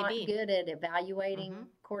 is not maybe. good at evaluating Mm-hmm.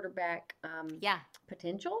 quarterback Yeah,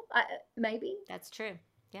 potential. Maybe. that's true.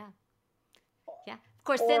 Yeah. Yeah. Of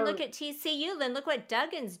course, then look Or at TCU. Then look what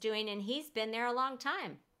Duggan's doing, and he's been there a long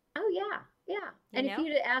time. oh yeah, yeah. You And if know?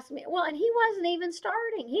 you'd asked me, well, and he wasn't even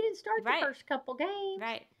starting. He didn't start the Right. first couple games.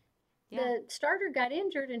 Right. Yeah. The starter got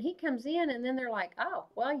injured, and he comes in, and then they're like, "Oh,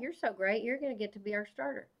 well, you're so great. You're going to get to be our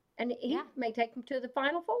starter." And he Yeah. may take them to the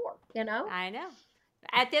Final Four. I know.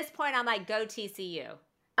 At this point, I'm like, go TCU.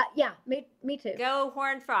 Yeah, me too. Go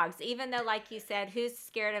Horned Frogs. Even though, like you said, who's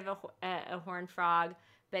scared of a Horned Frog?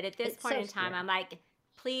 But at this It's point so in time, scary. I'm like,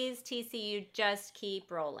 please, TCU, just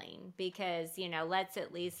keep rolling because, let's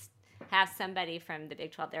at least have somebody from the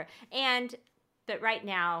Big 12 there. But right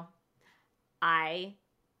now, I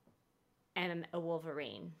am a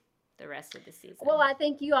Wolverine the rest of the season. Well, I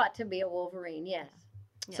think you ought to be a Wolverine. Yes.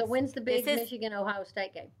 Yes. So when's the big This is- Michigan-Ohio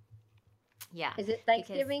State game? Yeah. Is it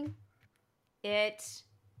Thanksgiving? It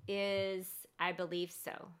is, I believe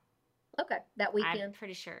so. Okay, that I'm weekend.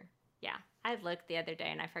 pretty sure. Yeah. I looked the other day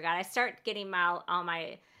and I forgot. I start getting all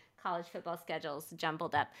my college football schedules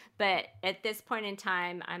jumbled up. But at this point in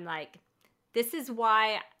time, I'm like, this is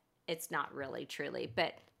why it's not really truly,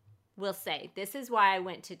 but we'll say this is why I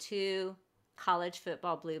went to 2 college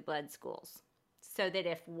football blue blood schools. So that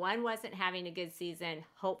if one wasn't having a good season,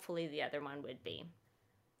 hopefully the other one would be.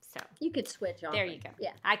 So You could switch on. there you go.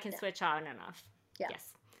 Yeah. I can switch on and off. Yeah.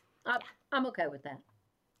 Yes. I'm okay with that.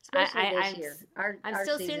 Especially this I'm year. I'm Our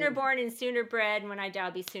still season. sooner born and sooner bred. When I die,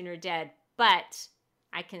 I'll be sooner dead. But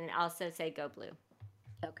I can also say go blue.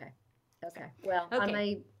 Okay. Okay. Well,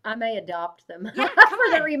 Okay. I may adopt them Yeah, for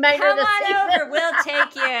the remainder Come of the on season. over. We'll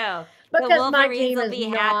take you. The Because my Wolverines team will is be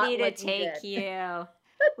not happy to looking take good. you.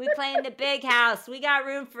 We play in the big house. We got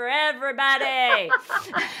room for everybody.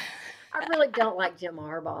 I really don't like Jim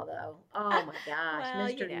Harbaugh though. Oh my gosh, Well,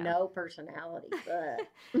 Mr. No Personality.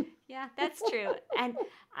 But yeah, that's true. And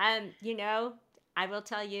I will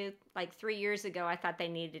tell you, like 3 years ago, I thought they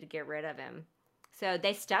needed to get rid of him. So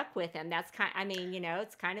they stuck with him. It's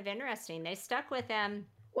kind of interesting. They stuck with him.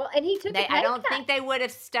 well, and he took a I pay don't cut. think they would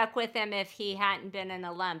have stuck with him if he hadn't been an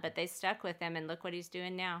alum, but they stuck with him, and look what he's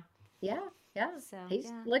doing now. Yeah, yeah. So He's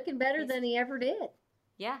yeah, looking better he's than he ever did.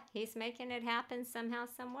 he's making it happen somehow,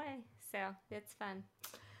 some way. So it's fun.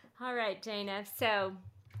 All right, Dana. So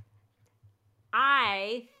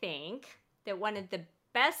I think that one of the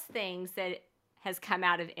best things that has come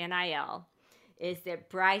out of NIL is that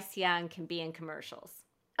Bryce Young can be in commercials.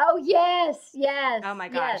 Oh yes, yes, Oh my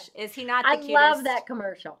yes. gosh, is he not I the love cutest? that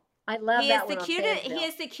commercial. I love He is that the one on cutest. He Fansville.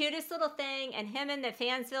 is the cutest little thing, and him in the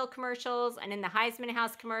Fansville commercials and in the Heisman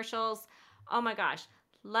House commercials. Oh my gosh,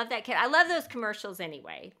 love that kid. I love those commercials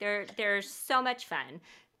anyway. They're so much fun,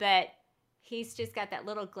 but he's just got that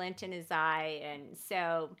little glint in his eye, and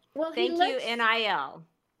so Well, he thank you looks NIL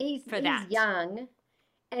for he's that. young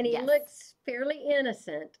and he Yes, looks fairly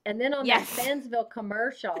innocent. And then on that yes. Fansville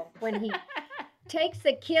commercial, when he takes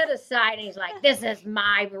the kid aside and he's like, "This is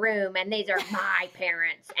my room and these are my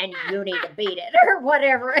parents and you need to beat it," or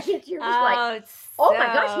whatever. And you're just like, Oh, it's "Oh my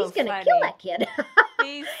gosh, so he's gonna kill funny. that kid."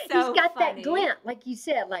 He's He's so got that funny. glint, like you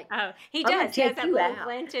said, like, Oh, he "I'm gonna does. He has take that you little out."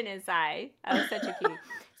 glint in his eye. Oh, such a cutie.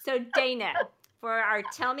 So, Dana, for our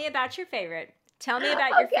tell me about your favorite. Tell me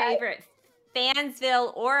about your Okay. favorite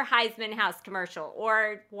Fansville or Heisman House commercial,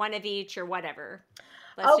 or one of each, or whatever.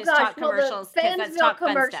 Let's Oh just gosh, talk well the commercials because let's Fansville talk fun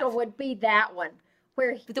commercial stuff. would be that one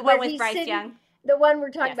The one where with he's Bryce sitting, Young. the one we're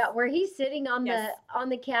talking Yes. about, where he's sitting Yes. on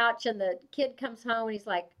the couch and the kid comes home and he's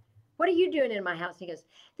like, "What are you doing in my house?" And he goes,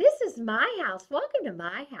 "This is my house. Welcome to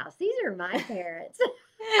my house. These are my parents."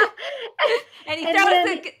 And he And throws then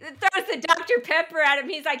the Dr. Pepper at him.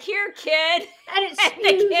 He's like, "Here, kid." and it And the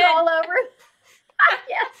spews kid. all over.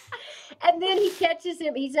 Yes. And then he catches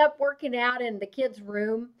him. He's up working out in the kid's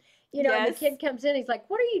room, and the Yes. kid comes in. He's like,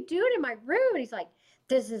 "What are you doing in my room?" And he's like,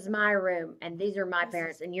 "This is my room, and these are my This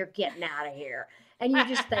parents, is and you're getting out of here." And you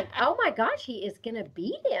just think, "Oh my gosh, he is gonna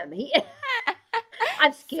beat him."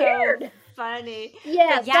 I'm so scared. funny. But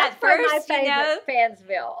Yes, yeah, that's at probably my first, favorite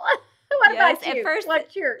Fansville. What yes, about at you? first,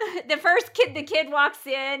 What's your? the kid walks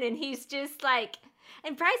in and he's just like,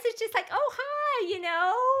 and Bryce is just like, "Oh, hi,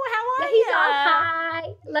 Yeah, how he's all are ya?"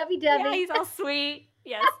 high, lovey Yeah, dovey. he's all sweet.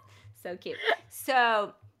 Yes, so cute.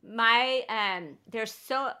 So my there's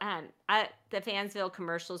so the Fansville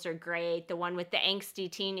commercials are great. The one with the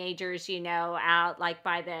angsty teenagers, out like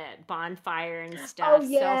by the bonfire and Oh stuff. So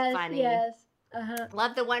yes, funny. yes. Uh-huh.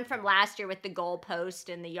 Love the one from last year with the goalpost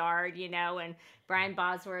in the yard, and Brian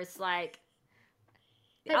Bosworth's like,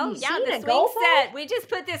 Have "Oh you yeah, seen the a swing goalpost? set. We just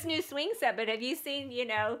put this new swing set, but have you seen,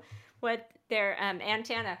 what their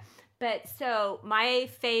antenna?" But so I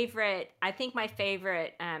think my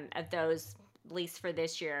favorite of those, at least for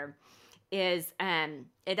this year, is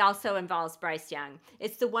it also involves Bryce Young.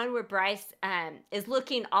 It's the one where Bryce is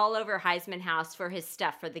looking all over Heisman House for his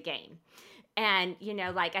stuff for the game. And,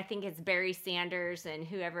 like I think it's Barry Sanders and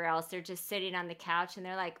whoever else, they're just sitting on the couch and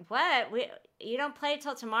they're like, "What? You don't play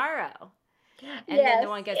till tomorrow." And then the Yes,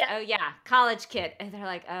 one goes, yeah. "Oh yeah, college kid." And they're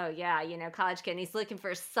like, "Oh yeah, college kid." And he's looking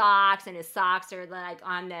for socks, and his socks are like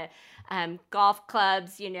on the golf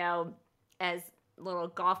clubs, as little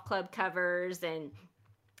golf club covers. And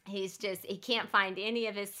he can't find any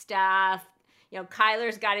of his stuff.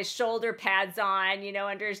 Kyler's got his shoulder pads on,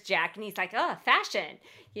 under his jacket. And he's like, "Oh, fashion,"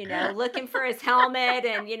 looking for his helmet.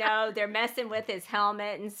 And, they're messing with his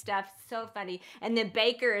helmet and stuff. So funny. And then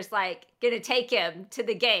Baker is like, going to take him to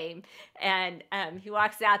the game. And he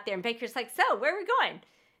walks out there and Baker's like, "So, where are we going?"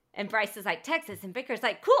 And Bryce is like, "Texas." And Baker's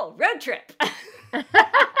like, "Cool, road trip."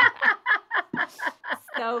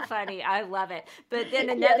 So funny. I love it. But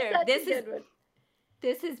then Yes, that's a good one.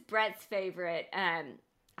 this is Brett's favorite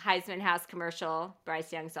Heisman House commercial.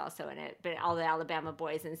 Bryce Young's also in it, but all the Alabama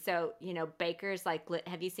boys. And so, Baker's like,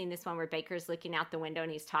 have you seen this one where Baker's looking out the window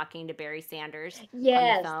and he's talking to Barry Sanders on the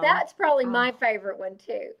Yes, phone? that's probably Oh, my favorite one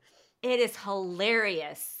too. it is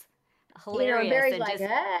hilarious. And Hilarious. Barry's And like, just,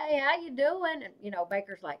 "Hey, how you doing?" And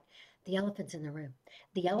Baker's like, "The elephant's in the room.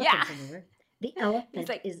 The yeah. elephant's in the room. The He's elephant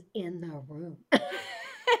like, is in the room."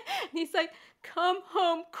 he's like, "Come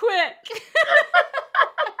home quick."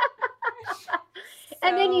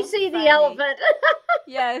 And then you So see the funny. elephant.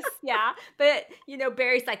 Yes, yeah. But,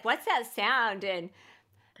 Barry's like, "What's that sound?" And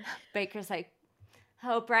Baker's like,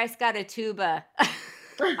 oh, Bryce got a tuba.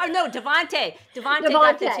 Oh no, Devontae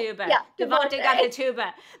got the tuba. Yeah, Devontae got the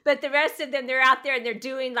tuba. But the rest of them, they're out there and they're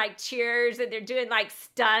doing like cheers and they're doing like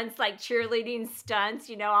stunts, like cheerleading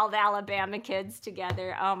stunts, all the Alabama kids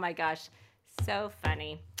together. Oh my gosh. So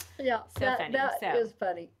funny. Yeah, So funny. That is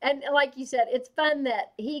funny. And like you said, it's fun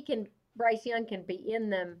that Bryce Young can be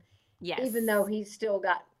in them, yes, even though he's still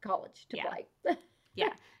got college to play.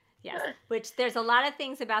 Yeah. Yes. Which there's a lot of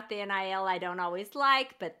things about the NIL I don't always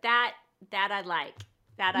like, but that I like.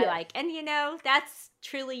 I like. And that's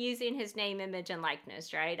truly using his name, image, and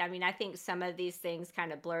likeness, right? I mean, I think some of these things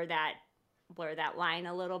kind of blur that line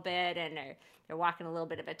a little bit, and they're walking a little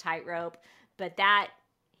bit of a tightrope. But that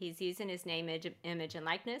he's using his name, image, and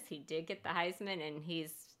likeness. He did get the Heisman, and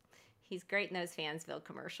he's great in those Fansville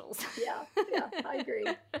commercials. Yeah, I agree.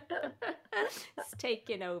 It's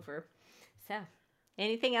taking over. So,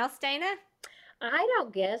 anything else, Dana? I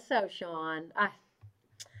don't guess so, Shawn.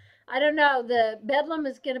 I don't know. The Bedlam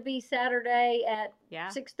is going to be Saturday at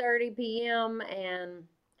 6:30 p.m. and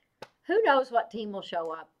who knows what team will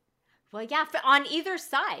show up. Well, yeah, on either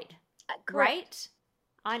side, right?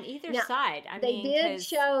 On either side. They did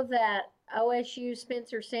show that OSU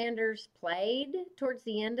Spencer Sanders played towards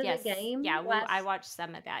the end of the game. Yeah, I watched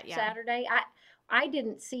some of that. Yeah, Saturday. I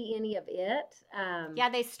didn't see any of it.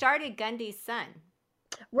 They started Gundy's son.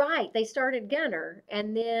 Right, they started Gunner,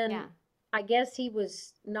 and then I guess he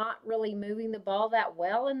was not really moving the ball that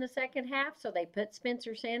well in the second half, so they put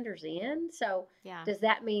Spencer Sanders in. So does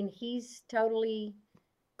that mean he's totally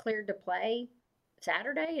cleared to play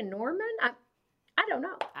Saturday in Norman? I don't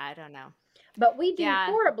know. I don't know. But we do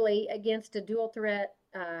horribly against a dual threat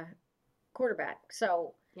quarterback.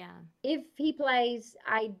 So if he plays,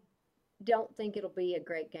 I don't think it'll be a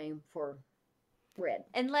great game for Red.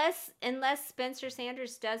 Unless Spencer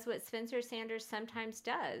Sanders does what Spencer Sanders sometimes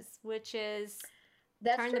does, which is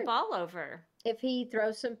turn the ball over. If he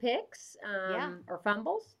throws some picks or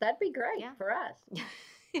fumbles, that'd be great for us.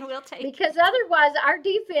 We'll take because otherwise our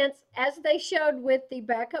defense, as they showed with the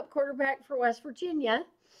backup quarterback for West Virginia,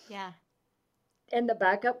 and the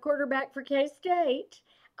backup quarterback for K-State,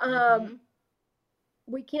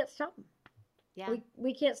 we can't stop them. Yeah,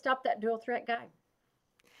 we can't stop that dual threat guy.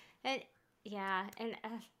 And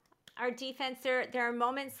our defense, there are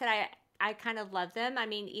moments that I kind of love them. I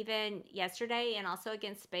mean, even yesterday and also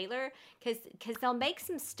against Baylor, because they'll make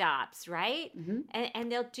some stops, right? Mm-hmm.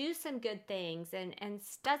 And they'll do some good things. And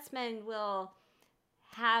Stutzman will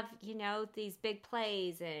have, these big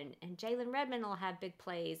plays, and Jalen Redmond will have big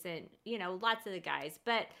plays, and, lots of the guys.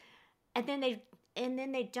 And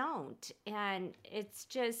then they don't. And it's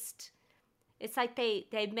just... It's like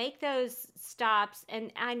they make those stops,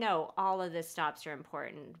 and I know all of the stops are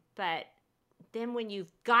important, but then when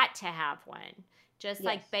you've got to have one, just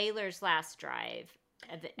like Baylor's last drive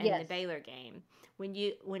in the Baylor game,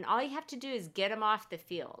 when all you have to do is get them off the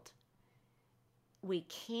field, we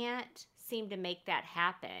can't seem to make that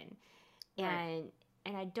happen. Right.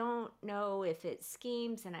 And I don't know if it's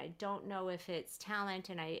schemes, and I don't know if it's talent,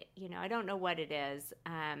 and I don't know what it is,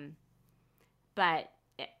 but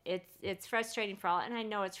it's frustrating for all, and I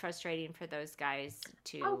know it's frustrating for those guys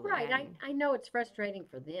too. Oh, right. I know it's frustrating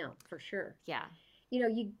for them for sure. Yeah.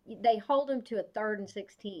 They hold them to a 3rd and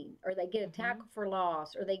 16, or they get a tackle for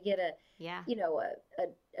loss, or they get a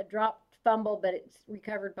dropped fumble, but it's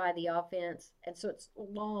recovered by the offense, and so it's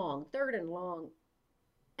long, 3rd and long,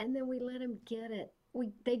 and then we let them get it.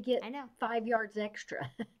 They get 5 yards extra.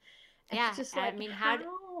 It's just like, how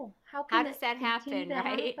does that happen,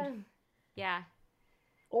 right? Yeah.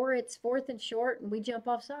 Or it's 4th and short, and we jump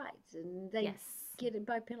off sides, and they get it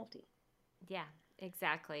by penalty. Yeah,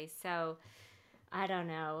 exactly. So, I don't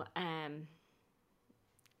know. I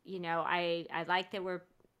like that we're,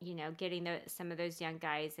 getting some of those young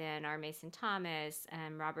guys in, our Mason Thomas,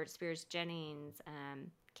 Robert Spears Jennings,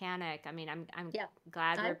 Kanik. I mean, I'm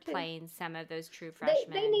glad we're playing some of those true freshmen.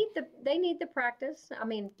 They need the practice. I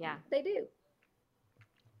mean, they do.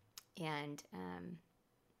 And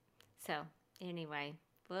so anyway.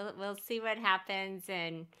 We'll see what happens,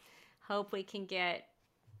 and hope we can get.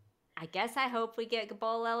 I hope we get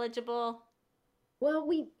bowl eligible. Well,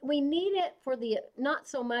 we need it for not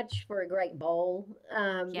so much for a great bowl.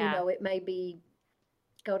 It may be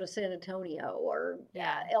go to San Antonio or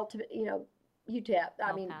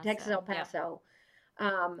UTEP. Texas El Paso.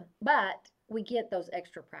 Yeah. But we get those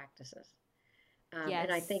extra practices. And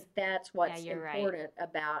I think that's what's important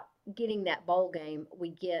about getting that bowl game.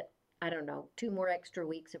 We get, 2 more extra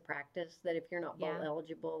weeks of practice, that if you're not bowl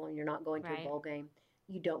eligible and you're not going to a bowl game,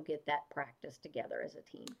 you don't get that practice together as a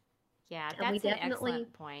team. Yeah, And we that's an definitely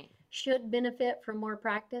excellent point. should benefit from more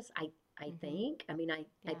practice. I Hmm. think. I mean, I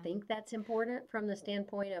Yeah. think that's important from the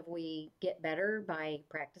standpoint of we get better by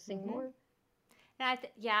practicing Hmm. more. And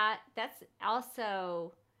yeah, that's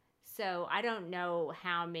also, so I don't know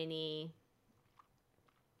how many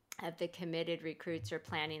of the committed recruits are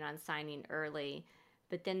planning on signing early,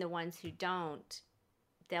 but then the ones who don't,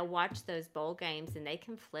 they'll watch those bowl games and they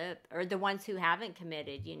can flip, or the ones who haven't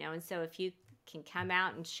committed, and so if you can come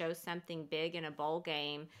out and show something big in a bowl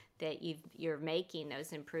game that you're making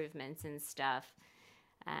those improvements and stuff,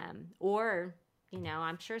 or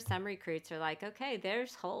I'm sure some recruits are like, okay,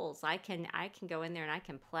 there's holes, I can go in there and I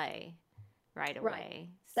can play right Right. away.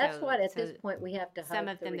 That's So what at this point we have to some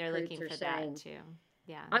hope of the them, they're recruits looking are for that saying. too.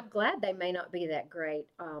 Yeah. I'm glad they may not be that great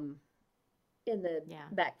in the Yeah.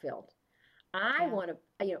 backfield. I Yeah. want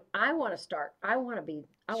to, I want to start. I want to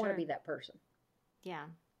Sure. be that person. Yeah.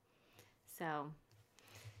 So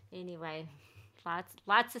anyway,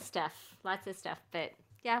 lots of stuff, but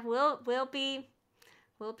yeah, we'll be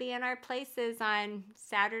in our places on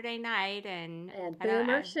Saturday night, and And I don't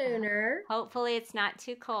Boomer Sooner. hopefully it's not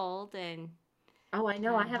too cold, and Oh, I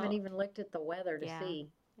know. I haven't hope, even looked at the weather to yeah,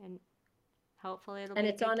 see. and hopefully it'll And be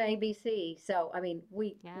a it's good on game. ABC. So, I mean,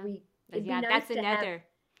 Yeah. it'd be Yeah, nice that's to have, another,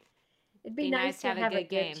 it'd be be nice nice to to have a have a good good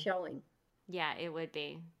game. showing. Yeah, it would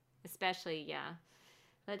be. Especially, yeah.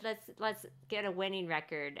 Let's get a winning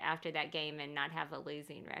record after that game and not have a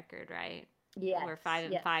losing record, right? Yes, We're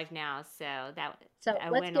 5-5 yes. now, so that So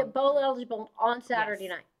a let's win will. get bowl eligible on Yes, Saturday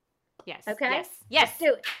night. yes, Okay? yes, yes. Let's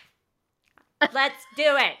do it. Let's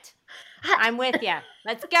do it. I'm with you.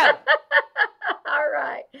 Let's go. All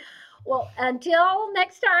right. Well, until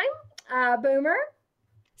next time, Boomer,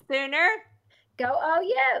 Sooner. go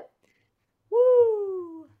OU.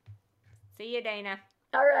 Woo. See you, Dana.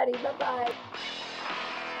 All righty. Bye bye.